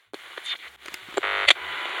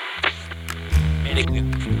This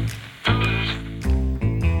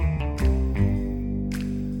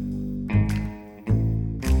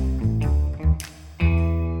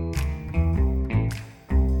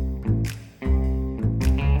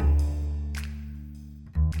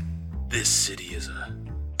city is a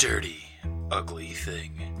dirty, ugly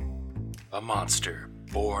thing. A monster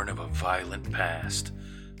born of a violent past,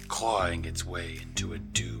 clawing its way into a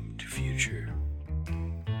doomed future.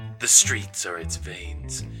 The streets are its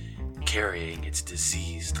veins, carrying its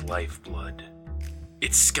diseased lifeblood.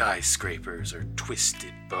 Its skyscrapers are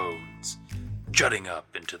twisted bones, jutting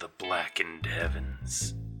up into the blackened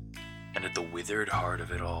heavens. And at the withered heart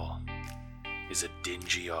of it all is a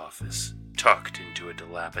dingy office tucked into a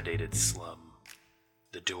dilapidated slum.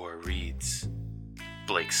 The door reads,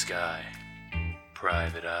 Blake Sky,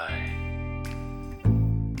 Private Eye.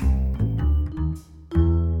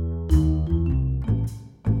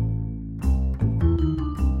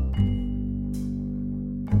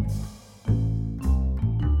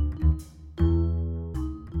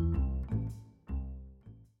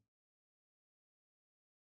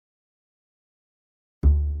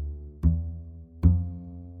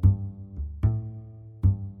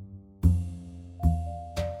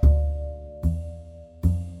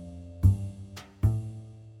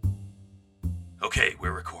 Okay,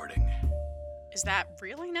 we're recording. Is that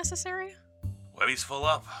really necessary? Webby's full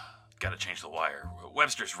up. Gotta change the wire.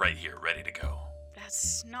 Webster's right here, ready to go.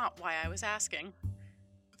 That's not why I was asking.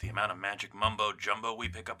 With the amount of magic mumbo jumbo we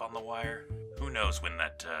pick up on the wire, who knows when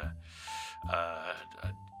that,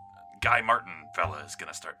 Guy Martin fella is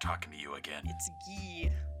gonna start talking to you again. It's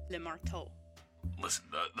Guy Le Marteau. Listen,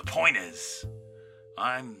 the point is,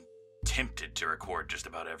 I'm tempted to record just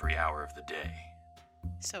about every hour of the day.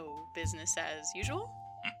 So, business as usual?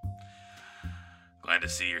 Glad to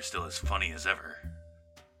see you're still as funny as ever.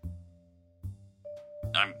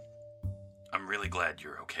 I'm really glad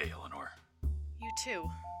you're okay, Eleanor. You too.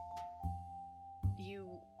 You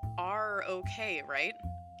are okay, right?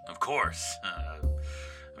 Of course.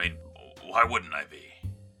 Why wouldn't I be?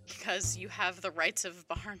 Because you have the rights of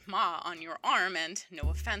Bahar Ma on your arm, and no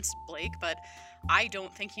offense, Blake, but I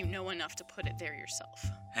don't think you know enough to put it there yourself.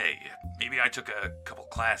 Hey, maybe I took a couple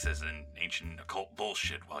classes in ancient occult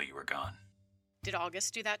bullshit while you were gone. Did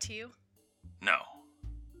August do that to you? No.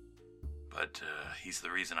 But, he's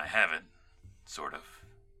the reason I haven't. Sort of.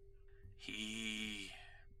 He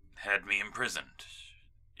had me imprisoned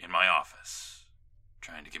in my office,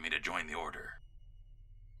 trying to get me to join the order.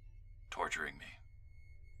 Torturing me.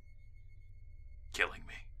 Killing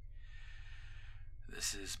me.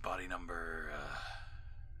 This is body number,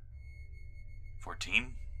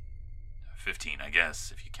 14? 15, I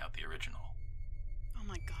guess, if you count the original. Oh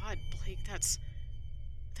my god, Blake, that's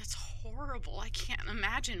horrible. I can't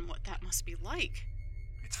imagine what that must be like.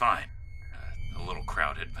 It's fine. A little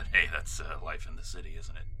crowded, but hey, that's life in the city,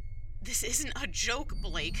 isn't it? This isn't a joke,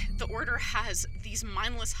 Blake. The Order has these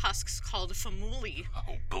mindless husks called Famuli.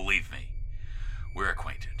 Oh, believe me. We're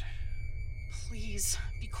acquainted. Please,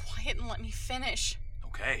 be quiet and let me finish.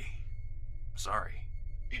 Okay. Sorry.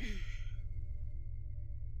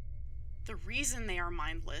 The reason they are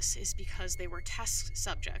mindless is because they were test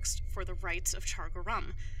subjects for the rites of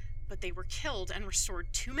Chargarum, but they were killed and restored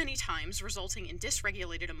too many times, resulting in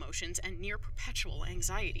dysregulated emotions and near-perpetual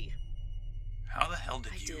anxiety. How the hell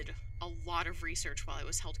did you... I did a lot of research while I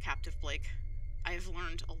was held captive, Blake. I have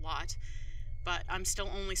learned a lot, but I'm still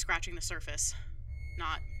only scratching the surface.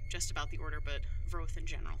 Not just about the Order, but Vroth in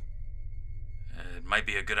general. It might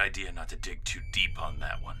be a good idea not to dig too deep on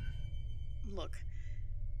that one. Look,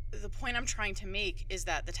 the point I'm trying to make is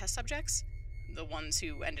that the test subjects, the ones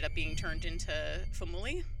who ended up being turned into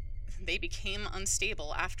Famuli, they became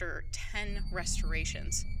unstable after 10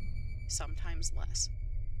 restorations, sometimes less.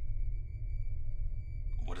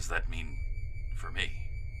 What does that mean for me?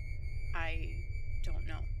 I don't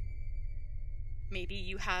know. Maybe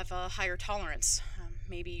you have a higher tolerance.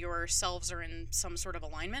 Maybe your selves are in some sort of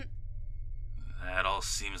alignment. That all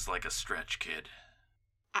seems like a stretch, kid.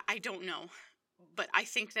 I don't know. But I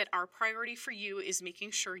think that our priority for you is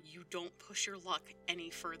making sure you don't push your luck any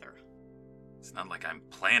further. It's not like I'm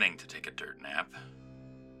planning to take a dirt nap.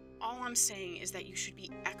 All I'm saying is that you should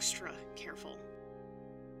be extra careful.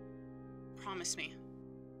 Promise me.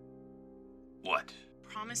 What?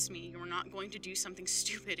 Promise me you're not going to do something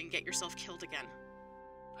stupid and get yourself killed again.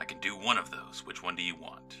 I can do one of those. Which one do you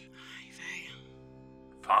want? Ivy.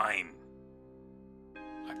 Fine.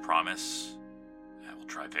 I promise I will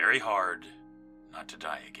try very hard not to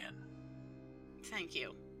die again. Thank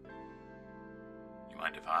you. You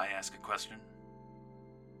mind if I ask a question?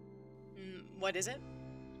 What is it?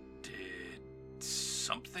 Did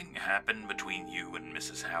something happen between you and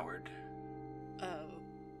Mrs. Howard?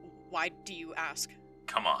 Why do you ask?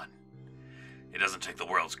 Come on. It doesn't take the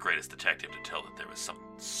world's greatest detective to tell that there was some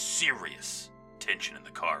serious tension in the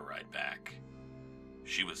car ride back.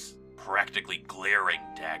 She was practically glaring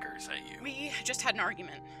daggers at you. We just had an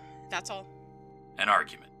argument. That's all. An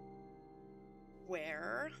argument?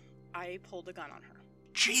 Where I pulled a gun on her.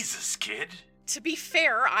 Jesus, kid! To be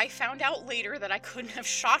fair, I found out later that I couldn't have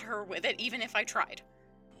shot her with it even if I tried.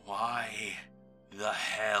 Why the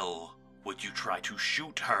hell would you try to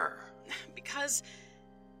shoot her? Because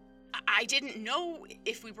I didn't know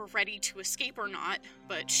if we were ready to escape or not,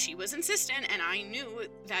 but she was insistent, and I knew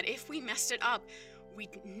that if we messed it up,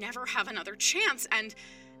 we'd never have another chance, and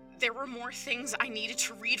there were more things I needed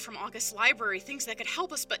to read from August's library, things that could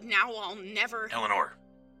help us, but now I'll never... Eleanor,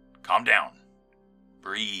 calm down.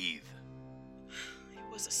 Breathe.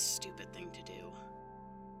 It was a stupid thing to do.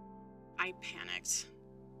 I panicked,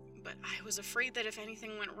 but I was afraid that if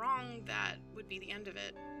anything went wrong, that would be the end of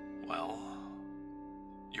it. Well,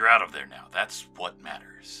 you're out of there now. That's what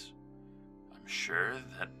matters. I'm sure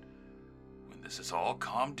that when this is all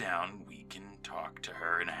calmed down, we can talk to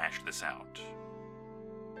her and hash this out.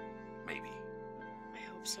 Maybe. I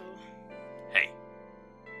hope so. Hey,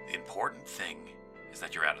 the important thing is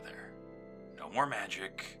that you're out of there. No more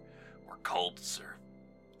magic or cults or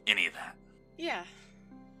any of that. Yeah.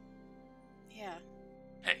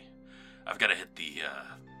 Hey, I've got to hit the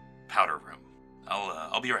powder room.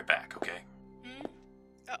 I'll be right back, okay?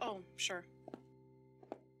 Oh, sure.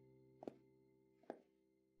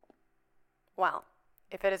 Well,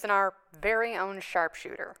 if it isn't our very own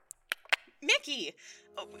sharpshooter. Mickey!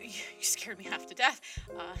 Oh, you scared me half to death,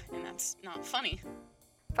 and that's not funny.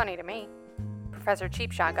 Funny to me. Professor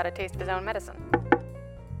Cheapshot got a taste of his own medicine.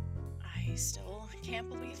 I still can't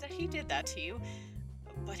believe that he did that to you.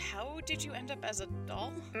 But how did you end up as a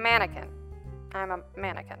doll? Mannequin. I'm a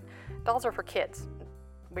mannequin. Dolls are for kids.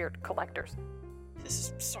 Weird collectors.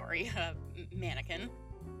 Mannequin.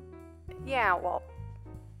 Yeah, well,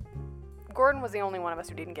 Gordon was the only one of us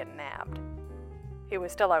who didn't get nabbed. He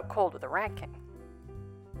was still out cold with the Rat King.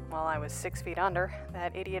 While I was 6 feet under,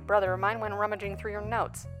 that idiot brother of mine went rummaging through your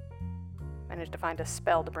notes. Managed to find a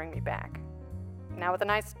spell to bring me back. Now with a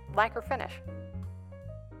nice lacquer finish.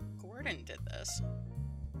 Gordon did this.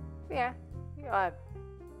 Yeah,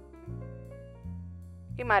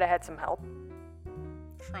 you might have had some help.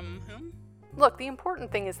 From whom? Look, the important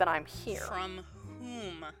thing is that I'm here. From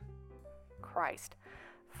whom? Christ.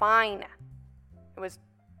 Fine. It was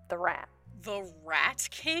the rat. The Rat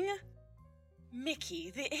King?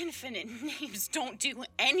 Mickey, the infinite names don't do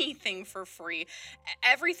anything for free.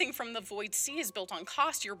 Everything from the Void Sea is built on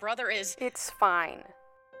cost. Your brother is... It's fine.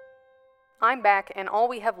 I'm back, and all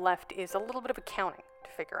we have left is a little bit of accounting to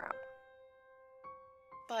figure out.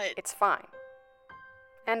 But... It's fine.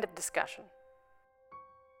 End of discussion.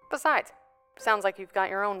 Besides, sounds like you've got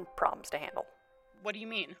your own problems to handle. What do you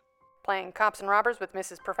mean? Playing cops and robbers with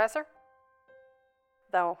Mrs. Professor?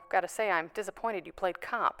 Though, gotta say, I'm disappointed you played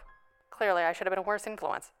cop. Clearly, I should have been a worse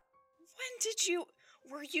influence. When did you...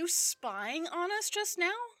 Were you spying on us just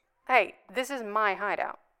now? Hey, this is my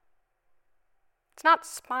hideout. It's not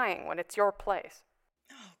spying when it's your place.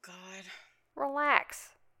 Oh, God. Relax.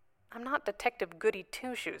 I'm not Detective Goody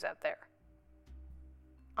Two-Shoes out there.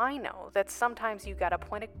 I know that sometimes you gotta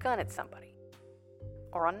point a gun at somebody.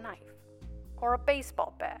 Or a knife. Or a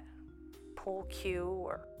baseball bat. Pool cue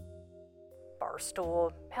or bar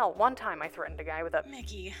stool. Hell, one time I threatened a guy with a...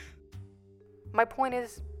 Mickey. My point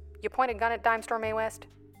is, you point a gun at Dime Store Mae West?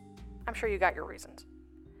 I'm sure you got your reasons.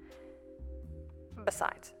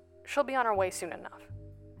 Besides, she'll be on her way soon enough.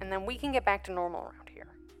 And then we can get back to normal around here.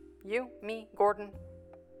 You, me, Gordon,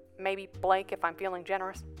 maybe Blake if I'm feeling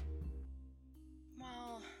generous.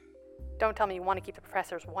 Well... Don't tell me you want to keep the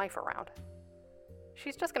professor's wife around.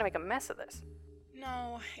 She's just gonna make a mess of this.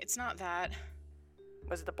 No, it's not that.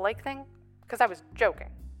 Was it the Blake thing? Because I was joking.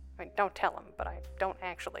 I mean, don't tell him, but I don't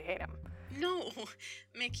actually hate him. No,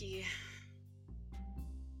 Mickey.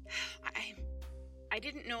 I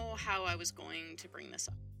didn't know how I was going to bring this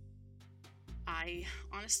up. I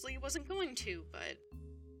honestly wasn't going to, but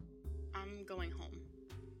I'm going home.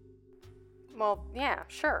 Well, yeah,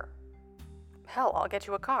 sure. Hell, I'll get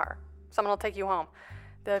you a car. Someone will take you home.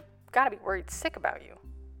 They've gotta be worried sick about you.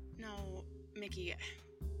 No, Mickey,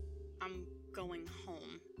 I'm going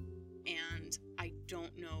home, and I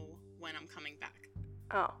don't know when I'm coming back.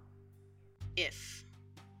 Oh. If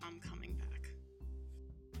I'm coming back.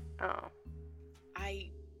 Oh. I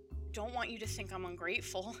don't want you to think I'm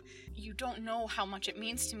ungrateful. You don't know how much it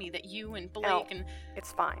means to me that you and Blake Elle, and...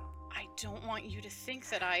 it's fine. I don't want you to think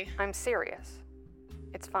that I'm serious.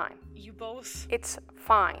 It's fine. You both... It's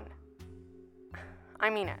fine. I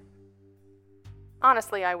mean it.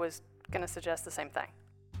 Honestly, I was gonna suggest the same thing.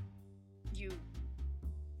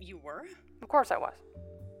 You were? Of course I was.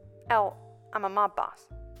 Elle, I'm a mob boss.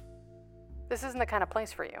 This isn't the kind of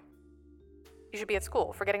place for you. You should be at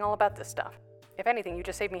school, forgetting all about this stuff. If anything, you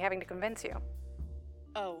just saved me having to convince you.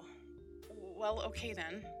 Oh. Well, okay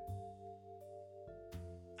then.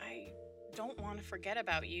 I don't want to forget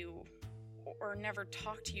about you, or never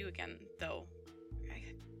talk to you again, though.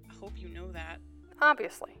 I hope you know that.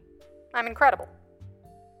 Obviously. I'm incredible.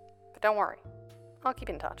 But don't worry. I'll keep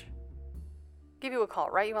in touch. Give you a call,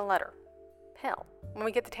 write you a letter. Hell, when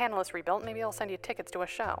we get the Tantalus rebuilt, maybe I'll send you tickets to a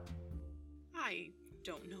show. I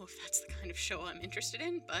don't know if that's the kind of show I'm interested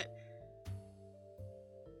in,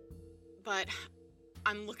 but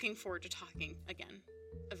I'm looking forward to talking again,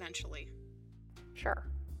 eventually. Sure.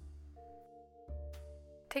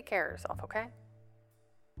 Take care of yourself, okay?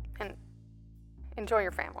 And enjoy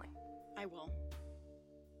your family. I will.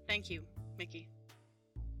 Thank you, Mickey.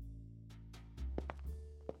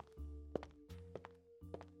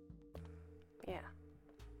 Yeah.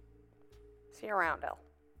 See you around, Elle.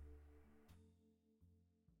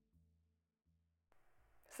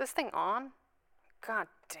 Is this thing on? God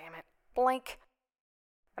damn it. Blake.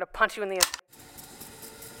 I'm gonna punch you in the...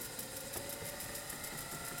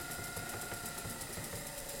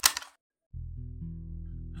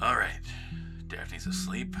 Alright, Daphne's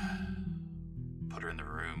asleep. Put her in the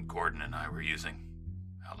room Gordon and I were using.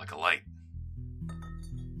 Out like a light.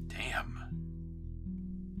 Damn.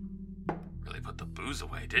 Really put the booze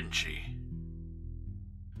away, didn't she?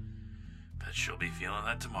 Bet she'll be feeling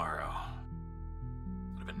that tomorrow.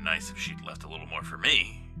 Would have been nice if she'd left a little more for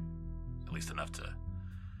me. At least enough to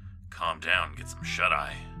calm down and get some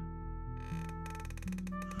shut-eye.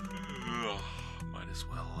 Might as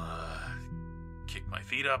well, kick my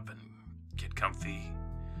feet up and get comfy.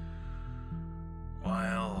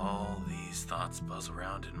 While all these thoughts buzz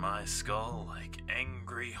around in my skull like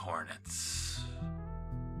angry hornets.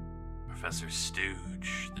 Professor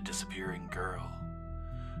Stooge, the disappearing girl.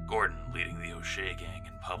 Gordon leading the O'Shea gang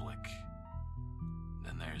in public.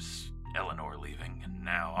 Then there's Eleanor leaving, and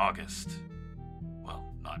now August.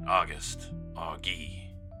 Well, not August, Augie.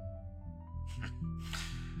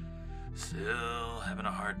 Still having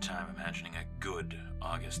a hard time imagining a good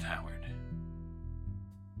August Howard.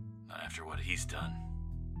 Not after what he's done.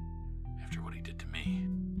 After what he did to me.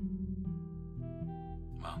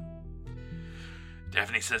 Well,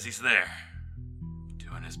 Daphne says he's there.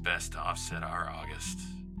 Doing his best to offset our August.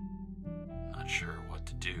 Not sure what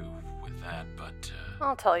to do with that, but,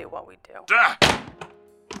 I'll tell you what we do. Ah!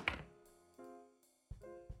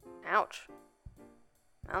 Ouch.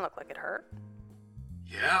 That looked like it hurt.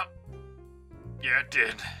 Yeah. Yeah, it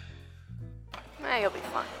did. You'll be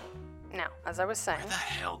fine. Now, as I was saying... Where the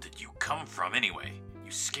hell did you come from anyway? You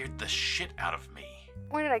scared the shit out of me.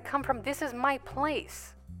 Where did I come from? This is my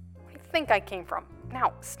place. Where do you think I came from?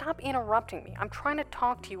 Now, stop interrupting me. I'm trying to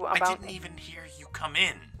talk to you about... I didn't even hear you come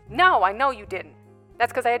in. No, I know you didn't.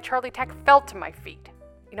 That's because I had Charlie Tack felled to my feet.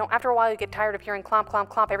 You know, after a while you get tired of hearing clomp, clomp,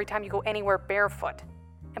 clomp every time you go anywhere barefoot.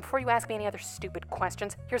 And before you ask me any other stupid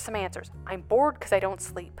questions, here's some answers. I'm bored because I don't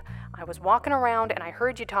sleep. I was walking around and I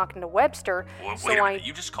heard you talking to Webster, Well, so wait a minute,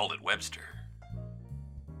 you just called it Webster.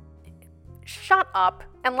 Shut up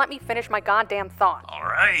and let me finish my goddamn thought. All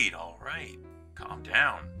right. Calm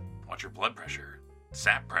down. Watch your blood pressure,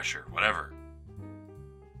 sap pressure, whatever.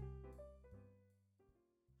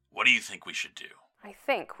 What do you think we should do? I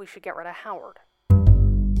think we should get rid of Howard.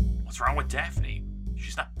 What's wrong with Daphne?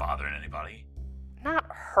 She's not bothering anybody. Not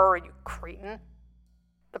her, you cretin.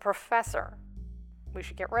 The professor. We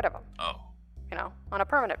should get rid of him. Oh. You know, on a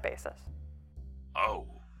permanent basis. Oh.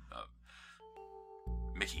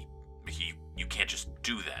 Mickey, you can't just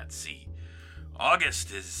do that, see?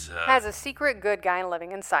 August is, Has a secret good guy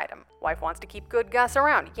living inside him. Wife wants to keep good Gus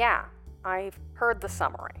around. Yeah, I've heard the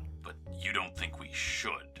summary. But you don't think we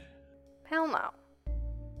should? Hell no.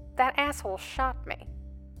 That asshole shot me.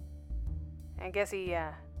 I guess he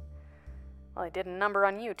did a number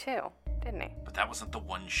on you too, didn't he? But that wasn't the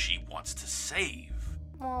one she wants to save.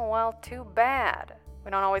 Oh, well, too bad.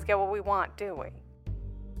 We don't always get what we want, do we?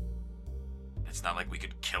 It's not like we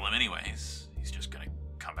could kill him anyways. He's just gonna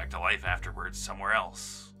come back to life afterwards somewhere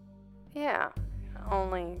else. Yeah,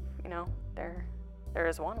 only, you know, there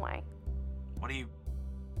is one way. What do you...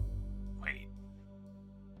 Wait.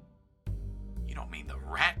 You don't mean the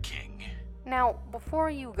Rat King? Now,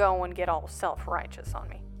 before you go and get all self-righteous on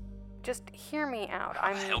me, just hear me out.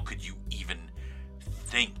 How the hell could you even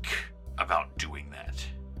think about doing that?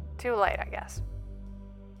 Too late, I guess.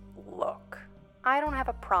 Look, I don't have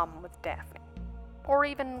a problem with Daphne, or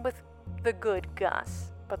even with the good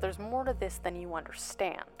Gus, but there's more to this than you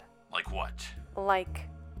understand. Like what? Like,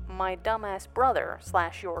 my dumbass brother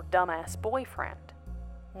 / your dumbass boyfriend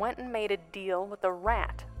went and made a deal with a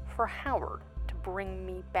rat for Howard to bring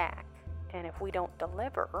me back. And if we don't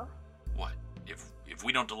deliver... What? If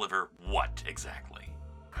we don't deliver what exactly?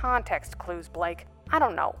 Context clues, Blake. I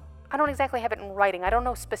don't know. I don't exactly have it in writing. I don't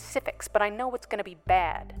know specifics, but I know it's gonna be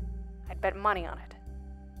bad. I'd bet money on it.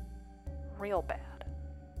 Real bad.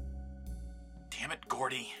 Damn it,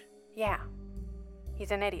 Gordy. Yeah.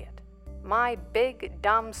 He's an idiot. My big,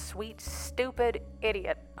 dumb, sweet, stupid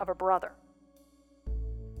idiot of a brother.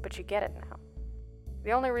 But you get it now.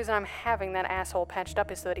 The only reason I'm having that asshole patched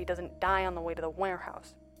up is so that he doesn't die on the way to the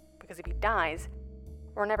warehouse. Because if he dies,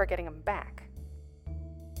 we're never getting him back.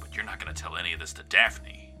 But you're not gonna tell any of this to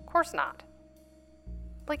Daphne. Of course not.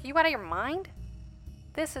 Blake, you out of your mind?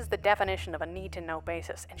 This is the definition of a need-to-know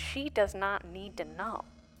basis, and she does not need to know.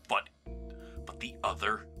 But the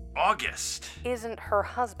other August isn't her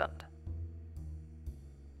husband.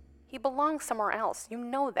 He belongs somewhere else. You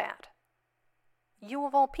know that. You,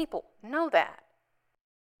 of all people, know that.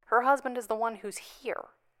 Her husband is the one who's here,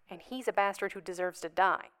 and he's a bastard who deserves to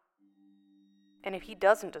die. And if he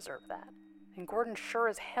doesn't deserve that, then Gordon sure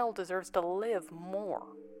as hell deserves to live more.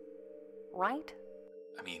 Right?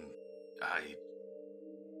 I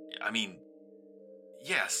mean,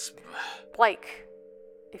 yes. Blake,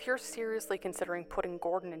 if you're seriously considering putting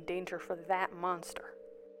Gordon in danger for that monster,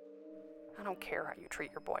 I don't care how you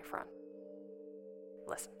treat your boyfriend.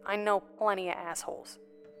 Listen, I know plenty of assholes.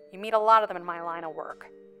 You meet a lot of them in my line of work.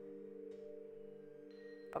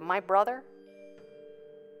 But my brother,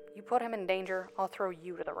 you put him in danger, I'll throw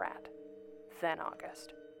you to the rat. Then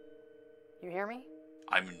August. You hear me?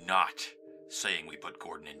 I'm not saying we put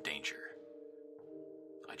Gordon in danger.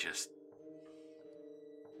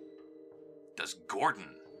 Does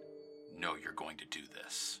Gordon know you're going to do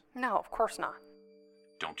this? No, of course not.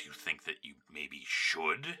 Don't you think that you maybe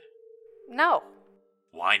should? No.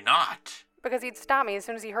 Why not? Because he'd stop me as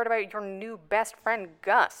soon as he heard about your new best friend,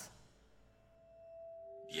 Gus.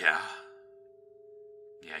 Yeah,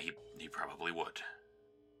 he probably would.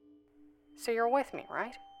 So you're with me,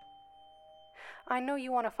 right? I know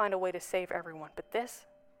you want to find a way to save everyone, but this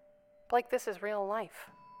is real life.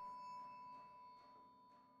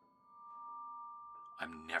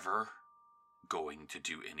 I'm never going to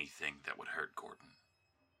do anything that would hurt Gordon.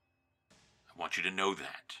 I want you to know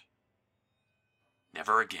that.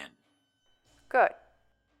 Never again. Good.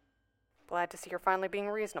 Glad to see you're finally being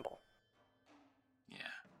reasonable. Yeah.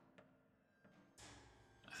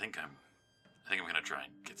 I think I'm gonna try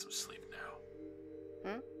and get some sleep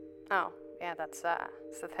now. Oh, yeah, that's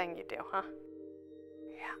the thing you do, huh?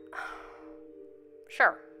 Yeah.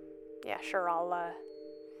 Sure. Yeah, sure, I'll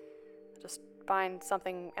just find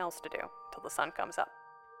something else to do till the sun comes up.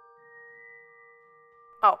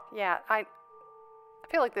 Oh, yeah, I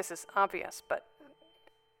feel like this is obvious, but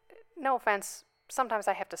no offense, sometimes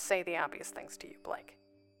I have to say the obvious things to you, Blake.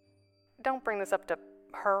 Don't bring this up to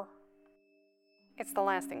her. It's the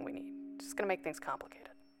last thing we need. It's just gonna make things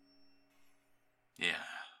complicated. Yeah.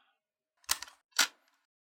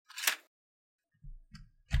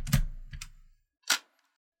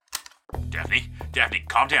 Daphne,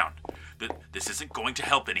 calm down. This isn't going to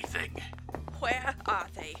help anything. Where are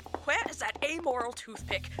they? Where is that amoral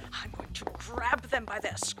toothpick? I'm going to grab them by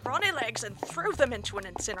their scrawny legs and throw them into an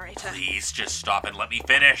incinerator. Please just stop and let me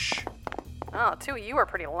finish. Oh, two of you are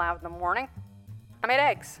pretty loud in the morning. I made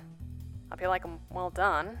eggs. Hope you like them well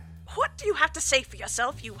done. What do you have to say for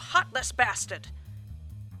yourself, you heartless bastard?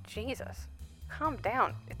 Jesus. Calm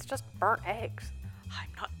down. It's just burnt eggs. I'm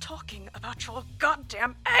not talking about your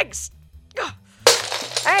goddamn eggs! Ugh.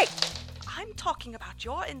 Hey! I'm talking about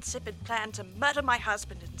your insipid plan to murder my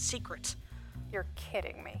husband in secret. You're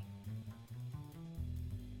kidding me.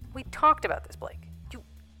 We talked about this, Blake.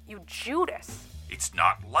 You Judas. It's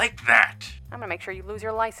not like that. I'm gonna make sure you lose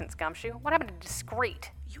your license, Gumshoe. What happened to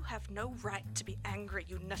discreet? You have no right to be angry,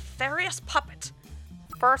 you nefarious puppet.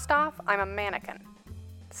 First off, I'm a mannequin.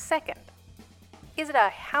 Second, is it a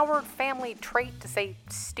Howard family trait to say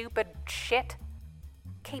stupid shit?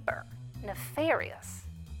 Caper. Nefarious.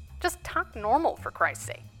 Just talk normal, for Christ's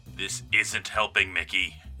sake. This isn't helping,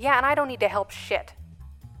 Mickey. Yeah, and I don't need to help shit.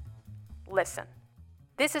 Listen,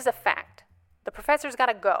 this is a fact. The professor's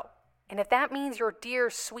gotta go. And if that means your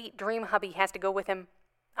dear, sweet dream hubby has to go with him,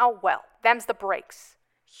 oh well, them's the breaks.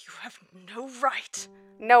 You have no right.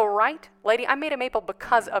 No right? Lady, I made a maple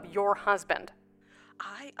because of your husband.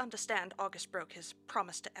 I understand August broke his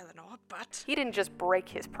promise to Eleanor, but... He didn't just break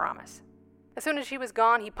his promise. As soon as she was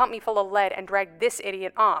gone, he pumped me full of lead and dragged this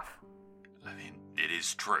idiot off. I mean, it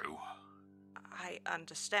is true. I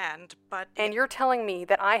understand, but... And you're telling me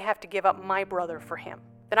that I have to give up my brother for him?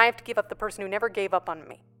 That I have to give up the person who never gave up on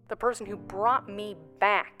me? The person who brought me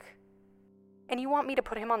back? And you want me to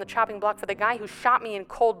put him on the chopping block for the guy who shot me in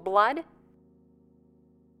cold blood?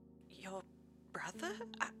 Your brother?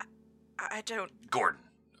 I don't... Gordon.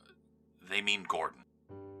 They mean Gordon.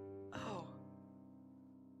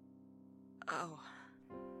 Oh.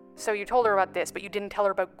 So you told her about this, but you didn't tell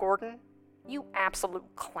her about Gordon? You absolute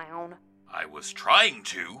clown. I was trying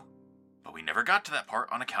to, but we never got to that part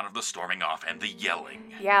on account of the storming off and the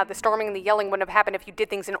yelling. Yeah, the storming and the yelling wouldn't have happened if you did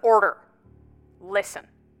things in order. Listen,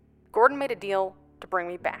 Gordon made a deal to bring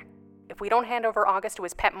me back. If we don't hand over August to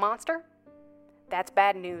his pet monster, that's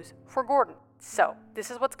bad news for Gordon. So,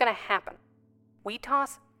 this is what's gonna happen. We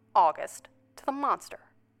toss August to the monster.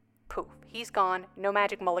 Poof, he's gone, no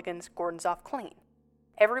magic mulligans, Gordon's off clean.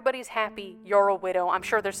 Everybody's happy, you're a widow, I'm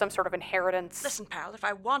sure there's some sort of inheritance. Listen, pal, if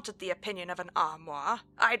I wanted the opinion of an armoire,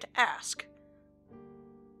 I'd ask.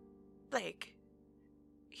 Blake,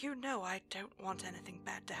 you know I don't want anything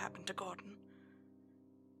bad to happen to Gordon.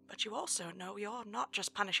 But you also know you're not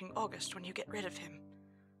just punishing August when you get rid of him.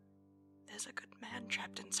 There's a good man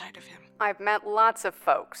trapped inside of him. I've met lots of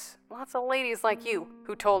folks, lots of ladies like you,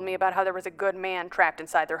 who told me about how there was a good man trapped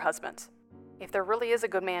inside their husbands. If there really is a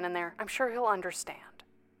good man in there, I'm sure he'll understand.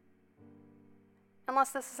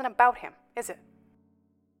 Unless this isn't about him, is it?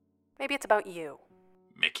 Maybe it's about you.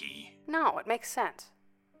 Mickey. No, it makes sense.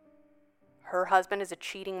 Her husband is a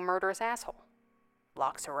cheating, murderous asshole.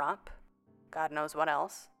 Locks her up. God knows what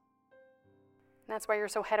else. And that's why you're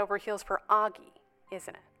so head over heels for Augie,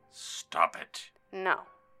 isn't it? Stop it. No.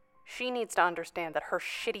 She needs to understand that her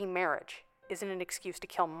shitty marriage isn't an excuse to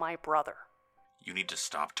kill my brother. You need to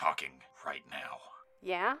stop talking right now.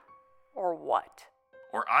 Yeah? Or what?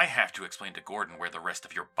 Or I have to explain to Gordon where the rest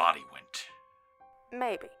of your body went.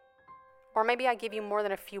 Maybe. Or maybe I give you more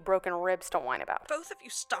than a few broken ribs to whine about. Both of you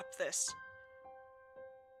stop this.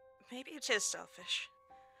 Maybe it is selfish.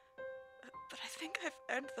 But I think I've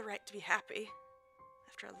earned the right to be happy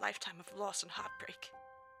after a lifetime of loss and heartbreak.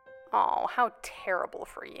 Oh, how terrible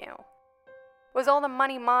for you. Was all the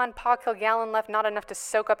money Ma and Pa Kilgallen left not enough to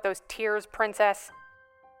soak up those tears, princess?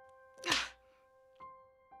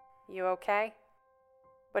 You okay?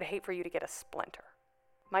 Would hate for you to get a splinter.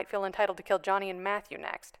 Might feel entitled to kill Johnny and Matthew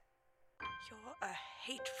next. You're a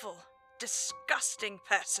hateful, disgusting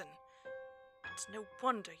person. It's no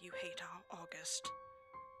wonder you hate our August.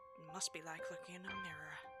 It must be like looking in a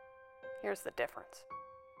mirror. Here's the difference.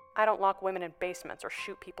 I don't lock women in basements or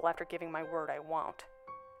shoot people after giving my word I won't.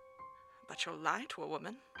 But you'll lie to a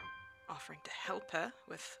woman, offering to help her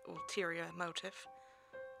with ulterior motive.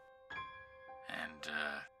 And,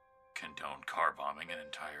 condone car bombing an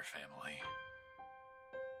entire family.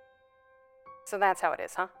 So that's how it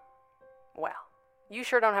is, huh? Well, you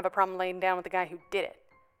sure don't have a problem laying down with the guy who did it.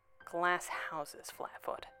 Glass houses,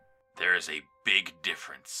 Flatfoot. There is a big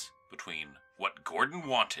difference between what Gordon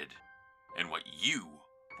wanted and what you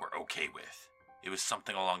were okay with. It was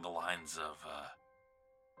something along the lines of,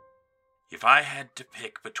 if I had to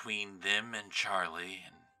pick between them and Charlie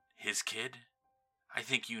and his kid, I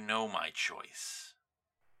think you know my choice.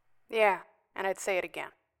 Yeah, and I'd say it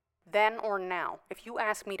again. Then or now, if you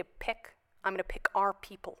ask me to pick, I'm gonna pick our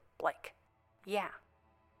people, Blake. Yeah,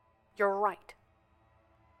 you're right.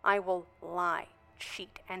 I will lie,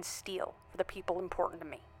 cheat, and steal for the people important to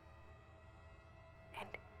me. And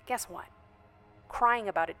guess what? Crying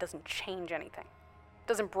about it doesn't change anything.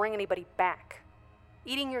 Doesn't bring anybody back.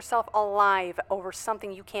 Eating yourself alive over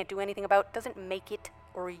something you can't do anything about doesn't make it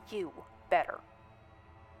or you better.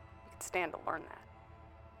 You could stand to learn that.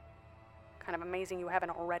 Kind of amazing you haven't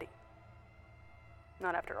already.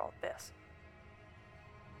 Not after all this.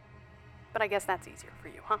 But I guess that's easier for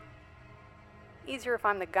you, huh? Easier if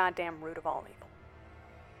I'm the goddamn root of all evil.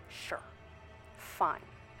 Sure. Fine.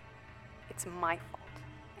 It's my fault.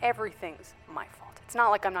 Everything's my fault. It's not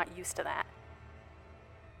like I'm not used to that.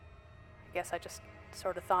 I guess I just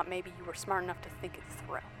sort of thought maybe you were smart enough to think it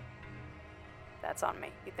through. That's on me.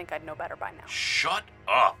 You'd think I'd know better by now. Shut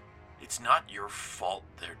up! It's not your fault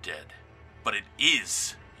they're dead. But it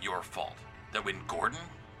is your fault that when Gordon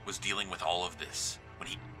was dealing with all of this, when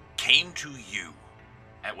he came to you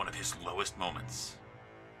at one of his lowest moments,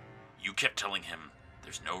 you kept telling him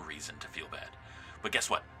there's no reason to feel bad. But guess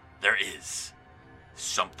what? There is.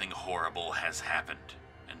 Something horrible has happened.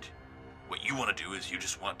 And what you want to do is you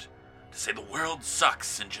just want to say the world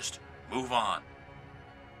sucks and just move on.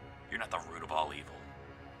 You're not the root of all evil.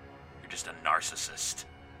 You're just a narcissist.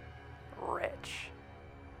 Rich.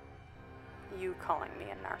 You calling me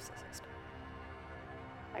a narcissist.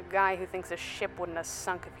 A guy who thinks a ship wouldn't have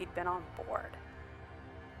sunk if he'd been on board.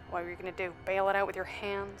 What were you gonna do? Bail it out with your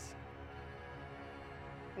hands?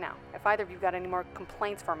 Now, if either of you got any more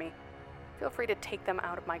complaints for me, feel free to take them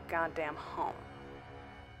out of my goddamn home.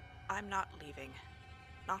 I'm not leaving.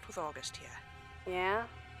 Not with August here. Yeah?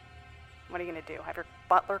 What are you gonna do? Have your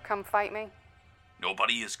butler come fight me?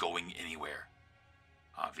 Nobody is going anywhere.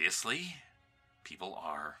 Obviously, people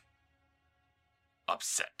are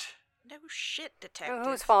upset. No shit, Detective.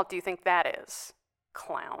 Whose fault do you think that is,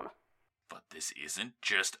 clown? But this isn't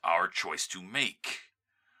just our choice to make.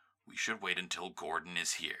 We should wait until Gordon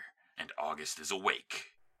is here and August is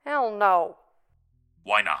awake. Hell no.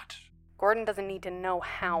 Why not? Gordon doesn't need to know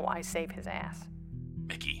how I save his ass.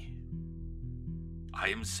 Mickey, I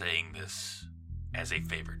am saying this as a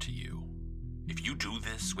favor to you. If you do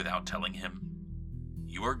this without telling him,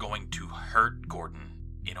 you are going to hurt Gordon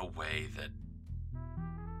in a way that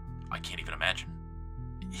I can't even imagine.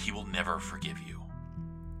 He will never forgive you.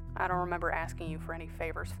 I don't remember asking you for any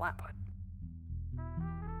favors, Flatfoot.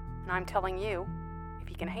 And I'm telling you, if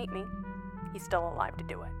he can hate me, he's still alive to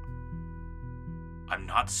do it. I'm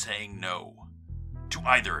not saying no to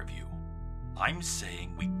either of you. I'm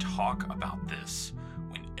saying we talk about this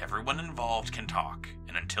when everyone involved can talk,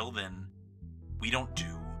 and until then, we don't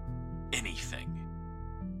do anything.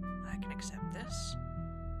 I can accept this.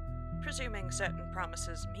 Presuming certain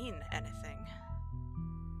promises mean anything.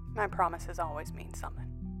 My promises always mean something.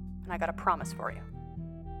 And I got a promise for you.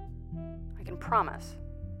 I can promise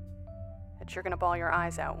that you're gonna bawl your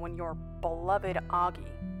eyes out when your beloved Augie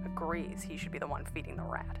agrees he should be the one feeding the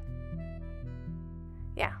rat.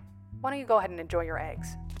 Yeah, why don't you go ahead and enjoy your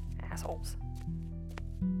eggs, assholes?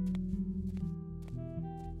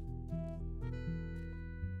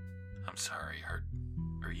 I'm sorry, are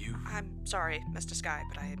you... I'm sorry, Mr. Sky,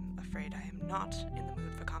 but I am afraid I am not in the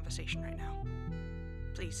mood for conversation right now.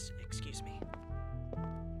 Please excuse me.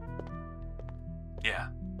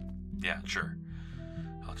 Yeah, sure.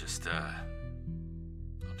 I'll just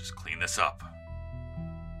clean this up.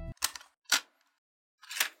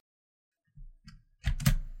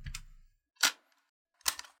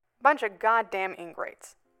 Bunch of goddamn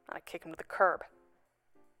ingrates. I kick him to the curb.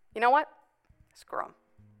 You know what? Screw him.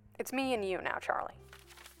 It's me and you now, Charlie.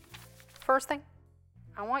 First thing,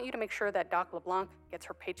 I want you to make sure that Doc LeBlanc gets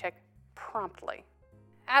her paycheck promptly.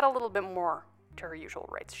 Add a little bit more to her usual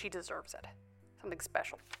rates. She deserves it. Something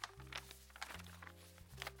special.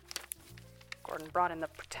 Gordon brought in the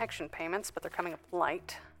protection payments, but they're coming up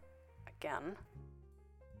light. Again.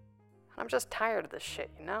 I'm just tired of this shit,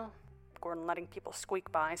 you know? Gordon letting people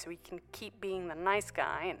squeak by so he can keep being the nice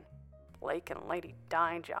guy, and Blake and Lady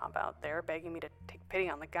Di job out there begging me to take pity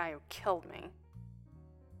on the guy who killed me.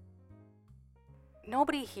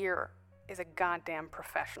 Nobody here is a goddamn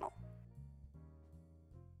professional.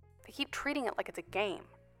 They keep treating it like it's a game.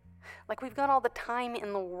 Like we've got all the time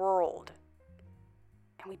in the world.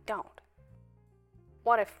 And we don't.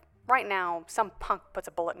 What if, right now, some punk puts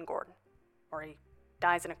a bullet in Gordon? Or he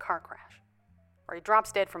dies in a car crash? Or he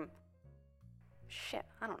drops dead from... shit,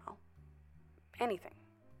 I don't know. Anything.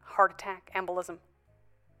 Heart attack, embolism.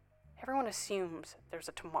 Everyone assumes there's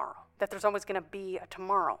a tomorrow. That there's always going to be a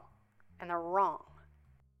tomorrow. And they're wrong.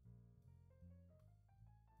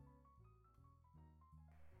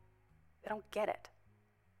 They don't get it.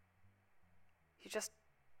 You just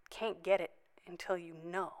can't get it until you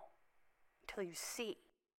know. Until you see.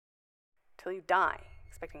 Until you die,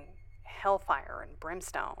 expecting hellfire and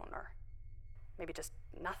brimstone, or maybe just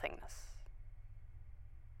nothingness.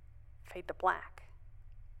 Fade to black.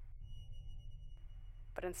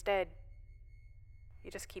 But instead,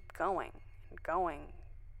 you just keep going and going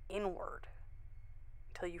inward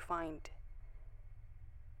until you find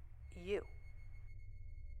you.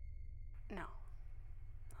 No,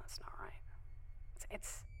 that's not right.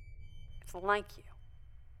 It's like you.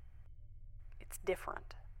 It's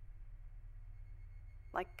different.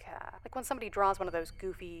 Like when somebody draws one of those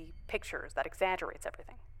goofy pictures that exaggerates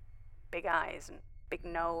everything. Big eyes and big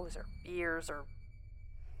nose or ears or...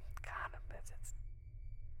 God, it's...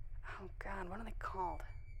 Oh, God, what are they called?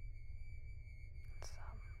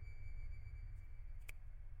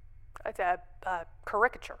 It's a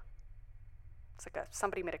caricature. It's like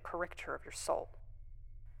somebody made a caricature of your soul.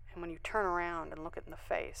 And when you turn around and look it in the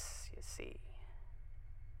face, you see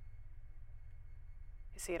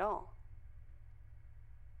it all.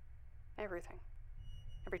 Everything.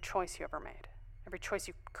 Every choice you ever made. Every choice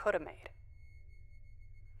you could have made.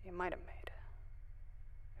 You might have made.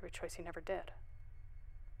 Every choice you never did.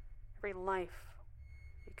 Every life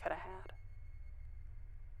you could have had.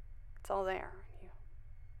 It's all there.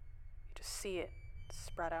 You just see it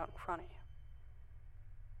spread out in front of you.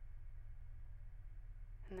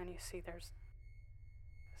 And then you see there's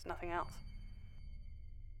nothing else.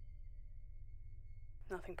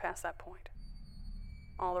 Nothing past that point.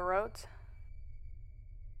 All the roads,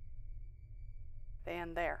 they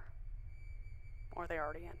end there. Or they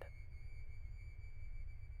already ended.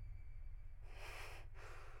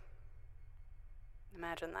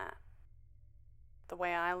 Imagine that. The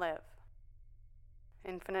way I live.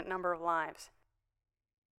 Infinite number of lives.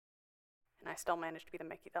 And I still managed to be the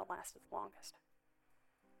Mickey that lasted the longest.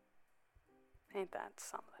 Ain't that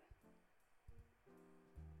something?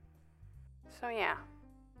 So yeah.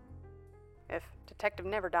 If Detective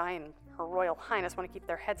Neverdie and Her Royal Highness want to keep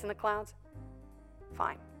their heads in the clouds,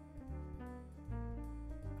 fine.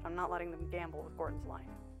 But I'm not letting them gamble with Gordon's life.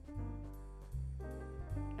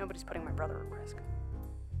 Nobody's putting my brother at risk.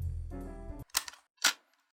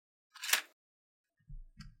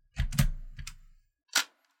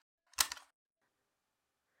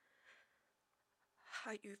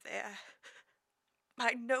 Are you there?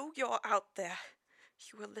 I know you're out there.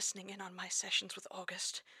 You were listening in on my sessions with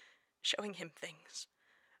August, showing him things.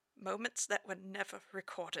 Moments that were never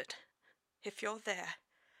recorded. If you're there,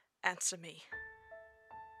 answer me.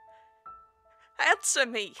 Answer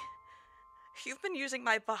me! You've been using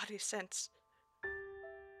my body since...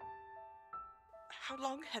 How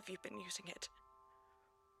long have you been using it?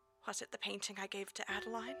 Was it the painting I gave to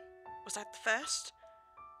Adeline? Was that the first?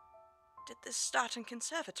 Did this start in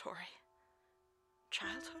conservatory?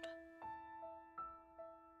 Childhood?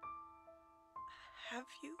 Have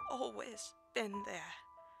you always been there,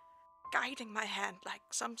 guiding my hand like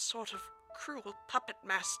some sort of cruel puppet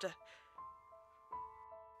master?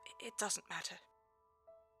 It doesn't matter.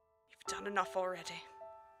 You've done enough already.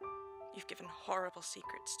 You've given horrible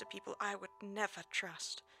secrets to people I would never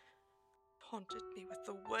trust. Haunted me with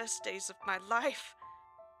the worst days of my life.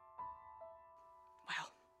 Well,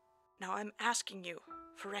 now I'm asking you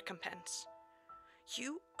for recompense.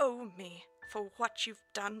 You owe me for what you've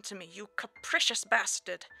done to me, you capricious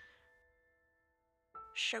bastard.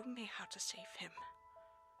 Show me how to save him.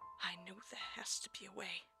 I know there has to be a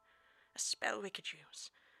way. A spell we could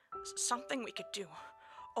use. Something we could do.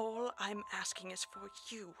 All I'm asking is for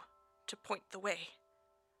you to point the way.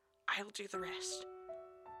 I'll do the rest.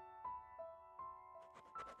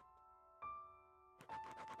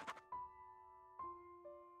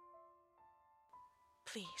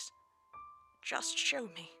 Please, just show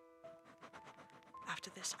me. After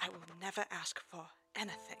this, I will never ask for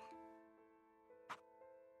anything.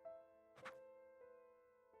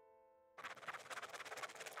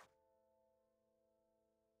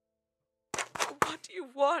 What do you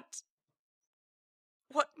want?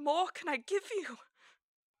 What more can I give you?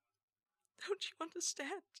 Don't you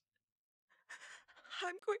understand?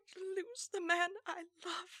 I'm going to lose the man I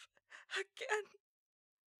love again.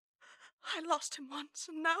 I lost him once,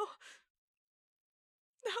 and now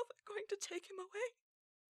they're going to take him away.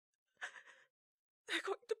 They're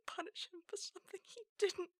going to punish him for something he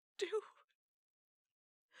didn't do.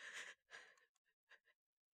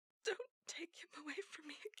 Don't take him away from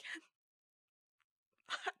me again.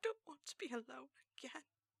 I don't want to be alone again.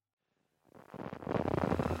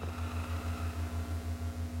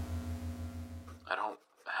 I don't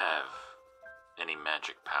have any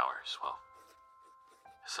magic powers, well,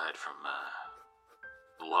 aside from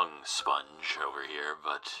lung sponge over here,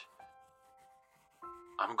 but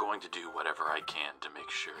I'm going to do whatever I can to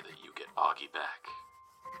make sure that you get Augie back.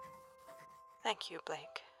 Thank you,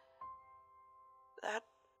 Blake.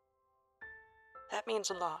 That means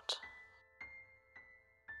a lot.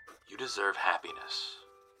 You deserve happiness.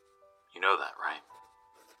 You know that, right?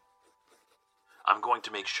 I'm going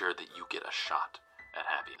to make sure that you get a shot at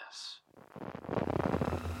happiness.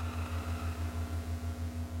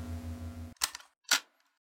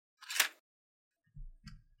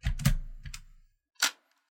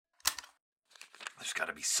 There's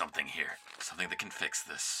gotta be something here. Something that can fix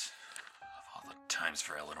this. Of all the times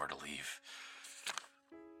for Eleanor to leave.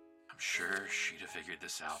 I'm sure she'd have figured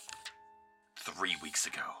this out 3 weeks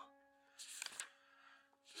ago.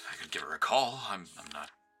 I could give her a call. I'm not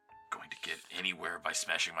going to get anywhere by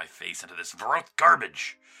smashing my face into this Varroth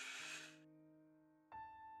garbage.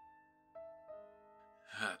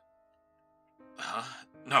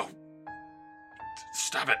 No.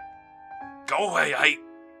 Stop it. Go away,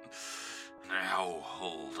 Now,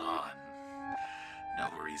 hold on. No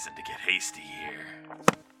reason to get hasty here.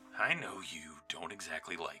 I know you don't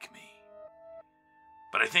exactly like me.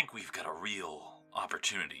 But I think we've got a real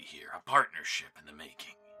opportunity here, a partnership in the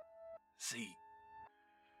making. See,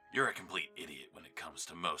 you're a complete idiot when it comes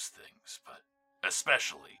to most things, but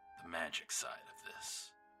especially the magic side of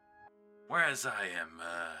this. Whereas I am,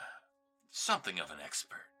 something of an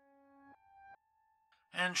expert.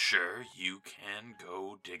 And sure, you can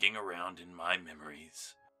go digging around in my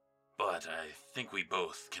memories, but I think we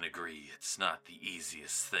both can agree it's not the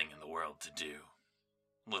easiest thing in the world to do.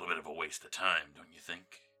 A little bit of a waste of time, don't you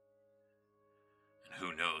think? And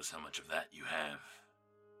who knows how much of that you have.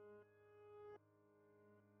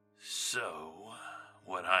 So,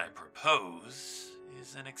 what I propose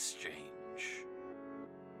is an exchange.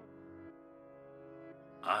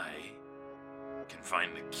 I can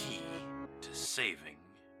find the key to saving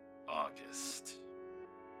August.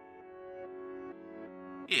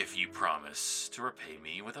 If you promise to repay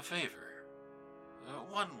me with a favor.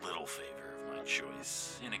 One little favor of my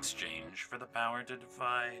choice in exchange for the power to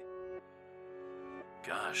defy...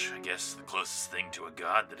 Gosh, I guess the closest thing to a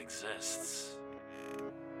god that exists.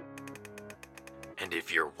 And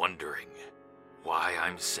if you're wondering why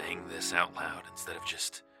I'm saying this out loud instead of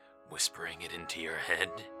just whispering it into your head,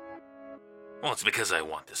 well, it's because I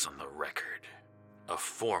want this on the record. A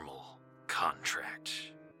formal contract.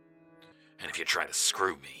 And if you try to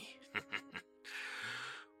screw me,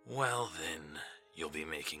 well then, you'll be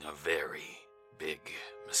making a very big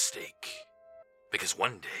mistake. Because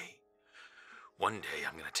one day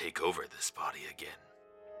I'm gonna take over this body again.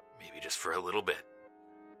 Maybe just for a little bit.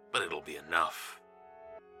 But it'll be enough.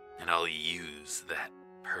 And I'll use that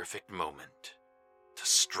perfect moment to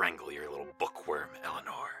strangle your little bookworm,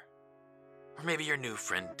 Eleanor. Or maybe your new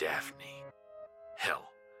friend, Daphne.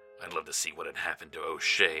 Hell, I'd love to see what had happened to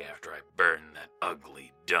O'Shea after I burned that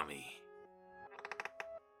ugly dummy.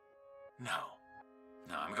 No,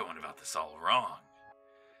 I'm going about this all wrong.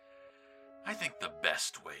 I think the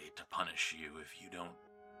best way to punish you if you don't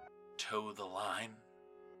toe the line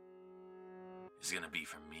is gonna be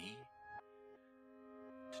for me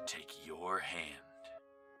to take your hand,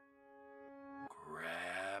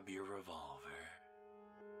 grab your revolver,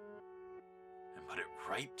 and put it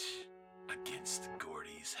right against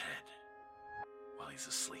Gordy's head while he's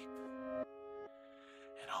asleep.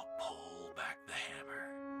 And I'll pull back the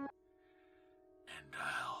hammer, and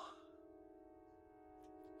I'll...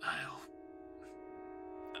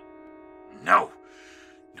 No!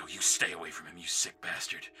 No, you stay away from him, you sick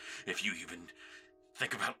bastard. If you even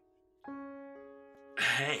think about...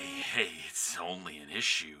 Hey, it's only an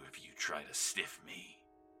issue if you try to stiff me.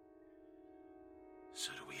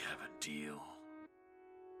 So do we have a deal?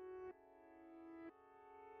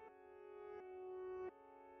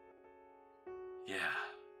 Yeah,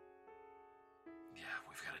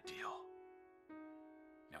 we've got a deal.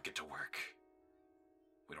 Now get to work.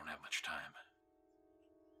 We don't have much time.